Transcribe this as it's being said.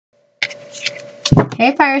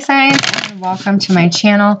Hey fire signs, and welcome to my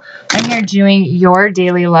channel. I'm here doing your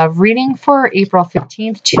daily love reading for April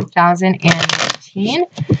 15th, 2019.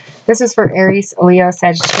 This is for Aries, Leo,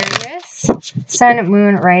 Sagittarius, Sun,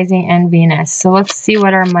 Moon, Rising, and Venus. So let's see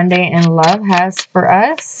what our Monday in love has for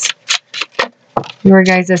us. Your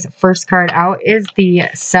guys' first card out is the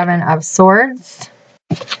Seven of Swords.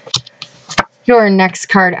 Your next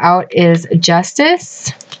card out is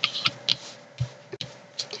Justice.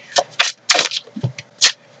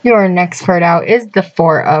 Your next card out is the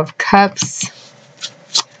Four of Cups.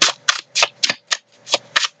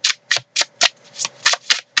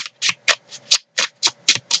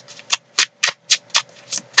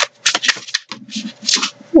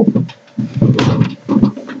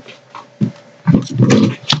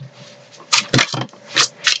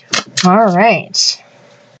 All right.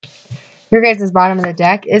 Your guys' bottom of the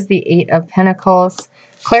deck is the Eight of Pentacles,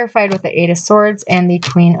 clarified with the Eight of Swords and the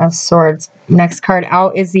Queen of Swords. Next card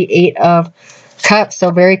out is the Eight of Cups,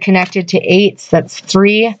 so very connected to eights. That's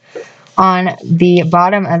 3 on the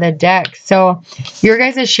bottom of the deck. So your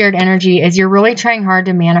guys' shared energy is you're really trying hard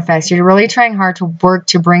to manifest. You're really trying hard to work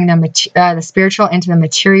to bring the spiritual into the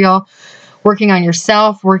material, working on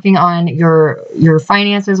yourself, working on your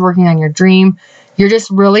finances, working on your dream. You're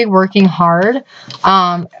just really working hard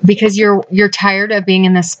because you're tired of being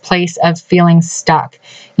in this place of feeling stuck.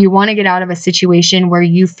 You want to get out of a situation where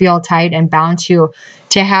you feel tied and bound to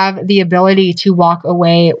have the ability to walk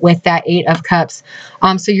away with that Eight of Cups.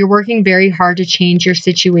 So you're working very hard to change your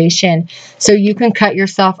situation so you can cut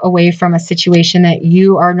yourself away from a situation that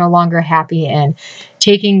you are no longer happy in,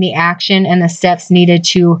 taking the action and the steps needed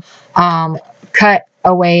to cut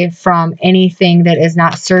away from anything that is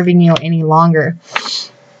not serving you any longer.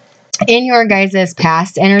 In your guys'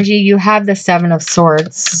 past energy, you have the Seven of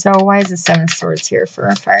Swords. So why is the Seven of Swords here for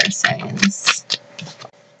our fire signs?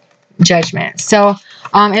 Judgment. So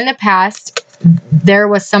in the past, there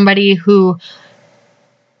was somebody who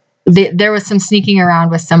there was some sneaking around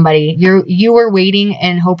with somebody. You were waiting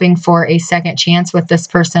and hoping for a second chance with this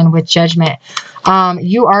person with Judgment.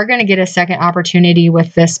 You are going to get a second opportunity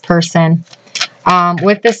with this person.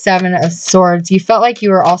 With the Seven of Swords, you felt like you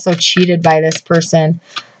were also cheated by this person.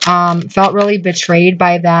 Felt really betrayed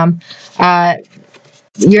by them.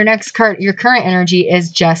 Your next card, your current energy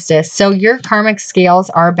is Justice. So your karmic scales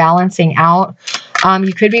are balancing out.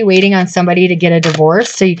 You could be waiting on somebody to get a divorce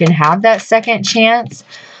so you can have that second chance.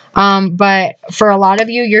 But for a lot of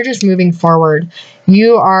you, you're just moving forward.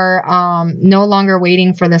 You are no longer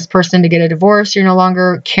waiting for this person to get a divorce. You're no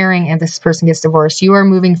longer caring if this person gets divorced. You are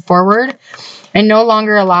moving forward and no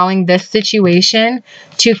longer allowing this situation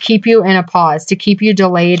to keep you in a pause, to keep you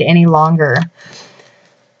delayed any longer.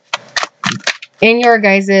 In your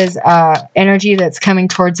guys' energy that's coming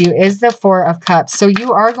towards you is the Four of Cups. So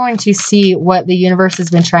you are going to see what the universe has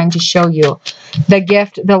been trying to show you. The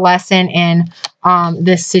gift, the lesson in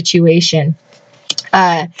this situation.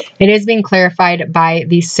 It is being clarified by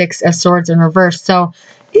the Six of Swords in reverse. So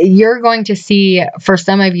you're going to see, for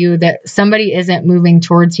some of you, that somebody isn't moving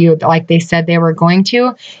towards you like they said they were going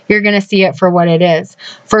to. You're going to see it for what it is.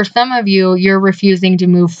 For some of you, you're refusing to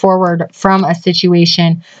move forward from a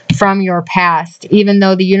situation from your past, even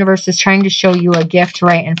though the universe is trying to show you a gift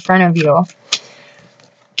right in front of you.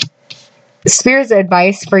 Spirit's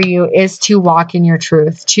advice for you is to walk in your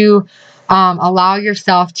truth, to allow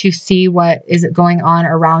yourself to see what is going on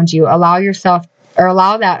around you. Allow yourself, or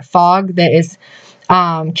allow that fog that is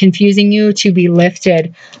confusing you to be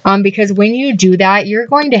lifted. Because when you do that, you're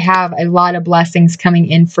going to have a lot of blessings coming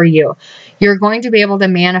in for you. You're going to be able to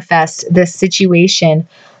manifest this situation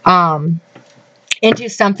into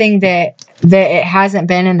something that it hasn't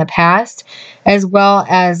been in the past, as well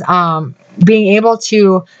as being able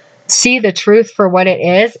to see the truth for what it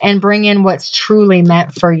is and bring in what's truly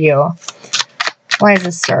meant for you. Why is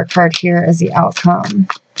the Star card here as the outcome?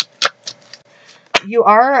 You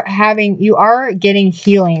are getting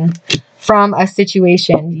healing from a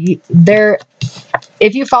situation.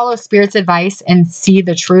 If you follow Spirit's advice and see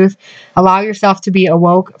the truth, allow yourself to be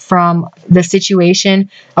awoke from the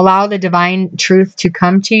situation, allow the divine truth to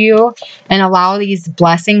come to you, and allow these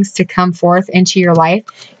blessings to come forth into your life,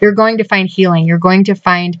 you're going to find healing. You're going to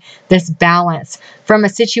find this balance from a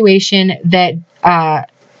situation that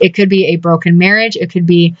it could be a broken marriage. It could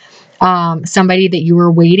be somebody that you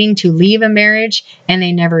were waiting to leave a marriage and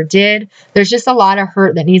they never did. There's just a lot of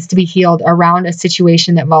hurt that needs to be healed around a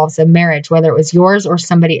situation that involves a marriage, whether it was yours or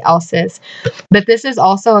somebody else's. But this is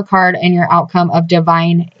also a card in your outcome of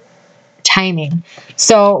divine timing.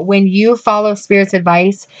 So when you follow Spirit's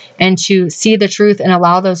advice and to see the truth and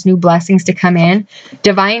allow those new blessings to come in,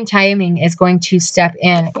 divine timing is going to step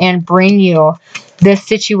in and bring you this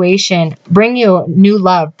situation, bring you new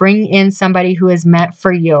love, bring in somebody who is meant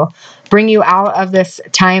for you, bring you out of this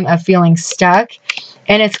time of feeling stuck.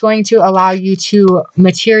 And it's going to allow you to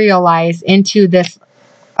materialize into this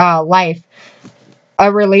life,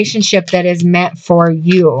 a relationship that is meant for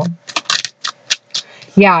you.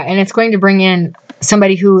 Yeah, and it's going to bring in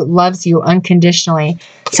somebody who loves you unconditionally,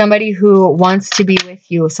 somebody who wants to be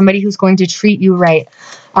with you, somebody who's going to treat you right.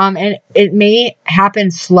 And it may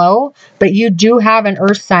happen slow, but you do have an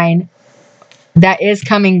earth sign that is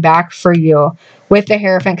coming back for you with the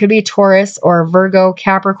Hierophant. Could be Taurus or Virgo,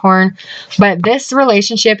 Capricorn, but this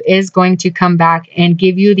relationship is going to come back and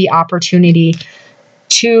give you the opportunity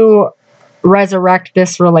to resurrect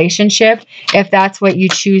this relationship if that's what you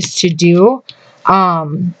choose to do.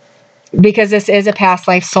 Because this is a past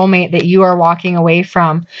life soulmate that you are walking away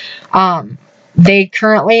from. They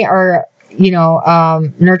currently are,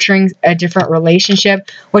 nurturing a different relationship,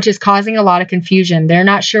 which is causing a lot of confusion. They're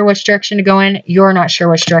not sure which direction to go in. You're not sure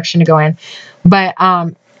which direction to go in. But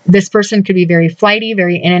this person could be very flighty,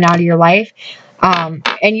 very in and out of your life.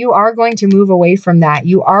 And you are going to move away from that.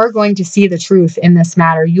 You are going to see the truth in this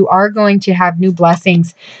matter. You are going to have new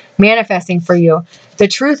blessings manifesting for you. The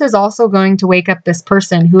truth is also going to wake up this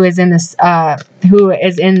person who is in this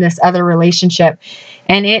other relationship,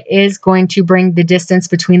 and it is going to bring the distance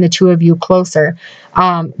between the two of you closer.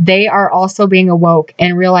 They are also being awoke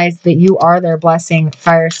and realize that you are their blessing,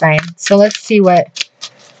 fire sign. So let's see what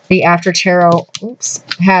the After Tarot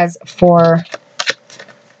has for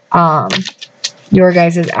your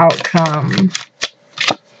guys' outcome.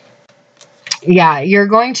 Yeah, you're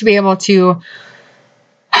going to be able to,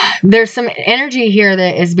 there's some energy here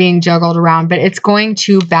that is being juggled around, but it's going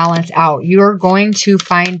to balance out. You're going to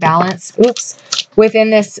find balance, within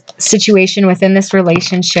this situation, within this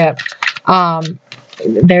relationship.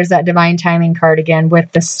 There's that divine timing card again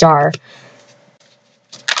with the star.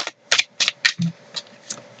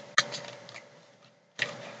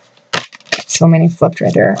 So many flipped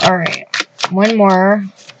right there. All right. One more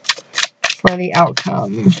for the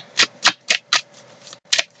outcome.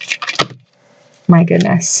 My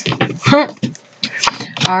goodness.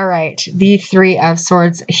 All right. The Three of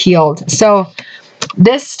Swords, healed. So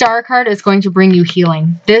this star card is going to bring you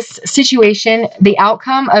healing. This situation, the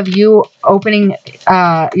outcome of you opening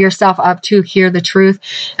yourself up to hear the truth,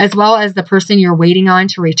 as well as the person you're waiting on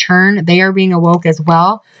to return, they are being awoke as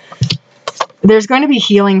well. There's going to be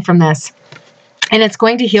healing from this. And it's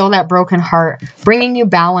going to heal that broken heart, bringing you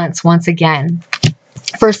balance once again.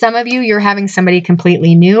 For some of you, you're having somebody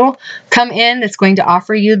completely new come in that's going to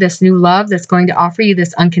offer you this new love, that's going to offer you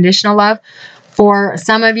this unconditional love. For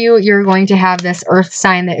some of you, you're going to have this earth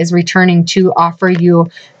sign that is returning to offer you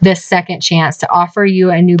this second chance, to offer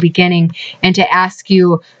you a new beginning, and to ask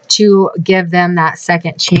you to give them that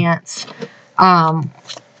second chance.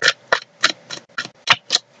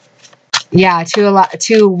 Yeah,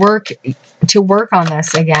 to work on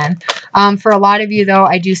this again. For a lot of you, though,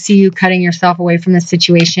 I do see you cutting yourself away from the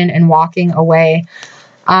situation and walking away.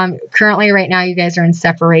 Currently, right now, you guys are in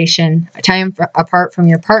separation. Time apart from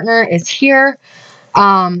your partner is here,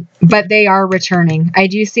 but they are returning. I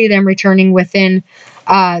do see them returning within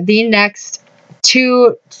the next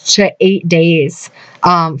 2 to 8 days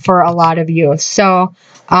for a lot of you. So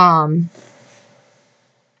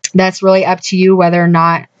that's really up to you whether or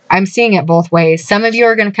not. I'm seeing it both ways. Some of you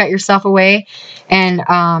are going to cut yourself away and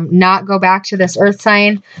not go back to this earth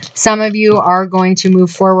sign. Some of you are going to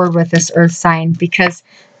move forward with this earth sign because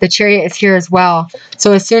the Chariot is here as well.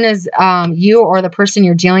 So as soon as you or the person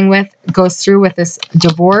you're dealing with goes through with this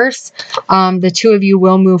divorce, the two of you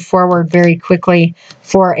will move forward very quickly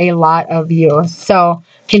for a lot of you. So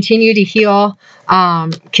continue to heal.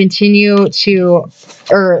 Continue to,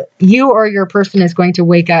 or you or your person is going to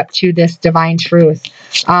wake up to this divine truth.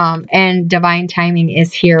 And divine timing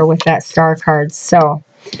is here with that star card. So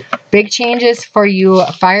big changes for you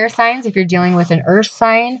fire signs. If you're dealing with an earth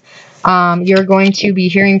sign, you're going to be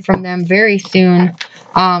hearing from them very soon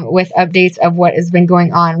with updates of what has been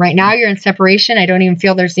going on. Right now you're in separation. I don't even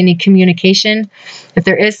feel there's any communication. If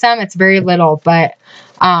there is some, it's very little, but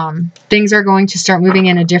things are going to start moving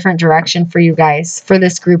in a different direction for you guys, for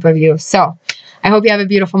this group of you. So I hope you have a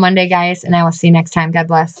beautiful Monday, guys, and I will see you next time. God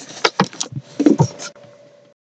bless.